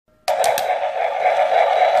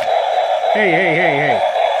Hey, hey, hey, hey.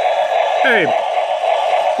 Hey.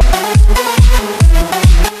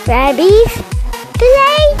 Rebby's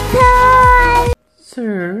PlayTime.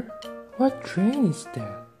 Sir, what train is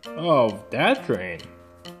that? Oh, that train.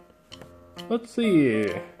 Let's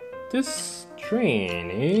see. This train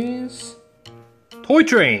is Toy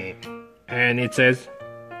Train. And it says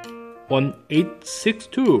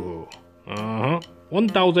 1862.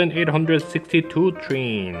 1862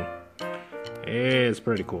 train. It's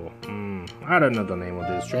pretty cool. I don't know the name of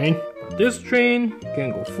this train. This train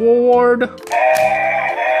can go forward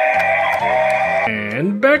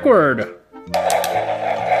and backward.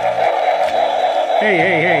 Hey,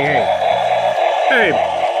 hey, hey, hey. Hey,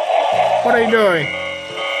 what are you doing?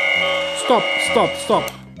 Stop, stop,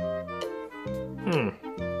 stop.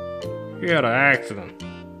 You had an accident.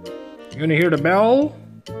 You gonna hear the bell?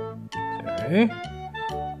 Okay.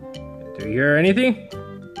 Do you hear anything?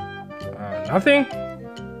 Nothing?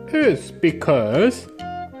 It's because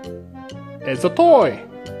it's a toy.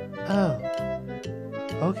 Oh,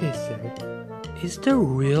 okay, sir. Is the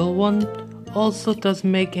real one also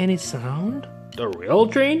doesn't make any sound? The real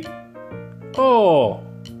train? Oh,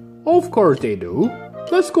 of course they do.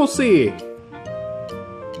 Let's go see.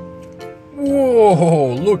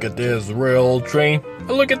 Whoa, look at this real train.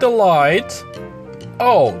 Look at the lights.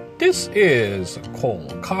 Oh, this is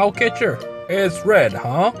called cow catcher. It's red,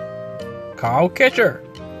 huh? Cow catcher.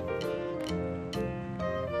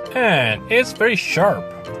 And it's very sharp.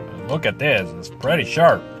 Look at this, it's pretty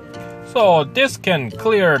sharp. So this can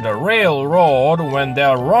clear the railroad when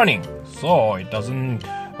they're running, so it doesn't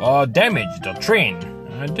damage the train.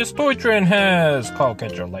 And this toy train has cow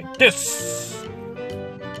catcher like this.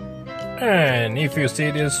 And if you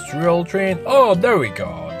see this real train, oh, there we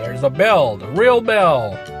go. There's a bell, the real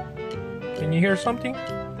bell. Can you hear something?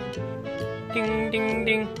 Ding, ding,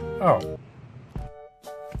 ding. Oh.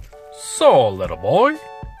 So, little boy,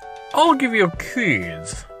 I'll give you a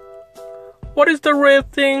quiz. What is the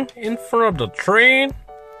red thing in front of the train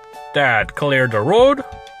that cleared the road?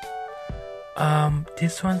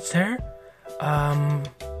 This one, sir?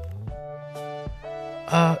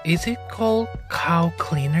 Is it called cow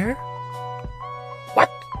cleaner?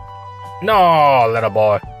 What? No, little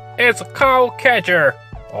boy. It's a cow catcher.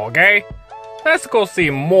 Okay? Let's go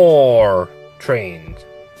see more trains.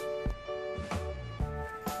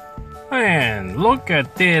 And look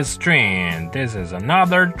at this train. This is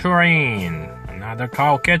another train. Another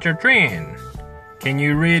cow catcher train. Can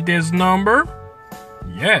you read this number?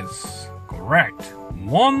 Yes, correct.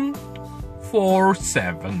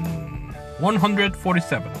 147.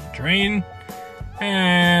 147 train.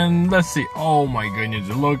 And let's see. Oh my goodness,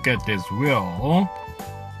 look at this wheel.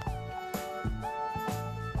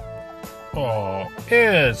 Oh,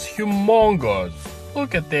 it's humongous.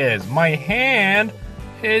 Look at this. My hand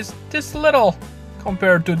is this little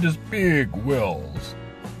compared to these big wheels.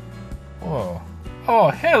 Oh,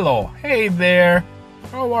 hello. Hey there.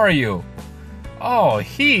 How are you? Oh,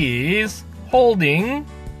 he's holding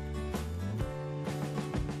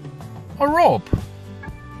a rope.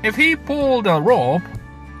 If he pulled the rope,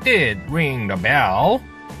 it'd ring the bell.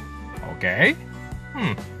 Okay.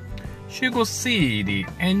 Should go see the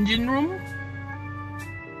engine room?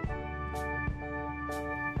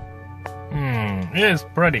 It's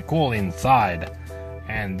pretty cool inside.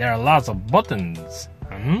 And there are lots of buttons.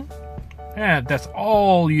 And that's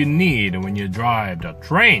all you need when you drive the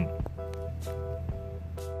train.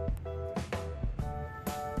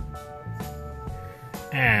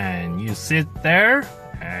 And you sit there.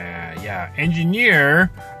 Engineer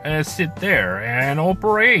sit there and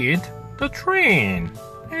operate the train.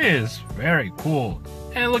 It's very cool.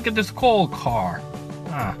 And look at this coal car.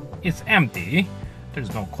 It's empty.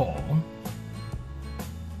 There's no coal.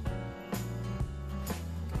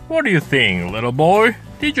 What do you think, little boy?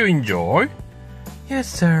 Did you enjoy? Yes,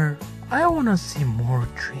 sir. I wanna see more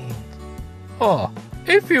trains. Oh,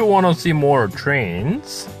 if you wanna see more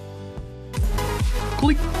trains,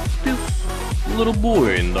 click this little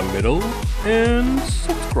boy in the middle and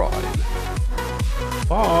subscribe.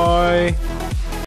 Bye.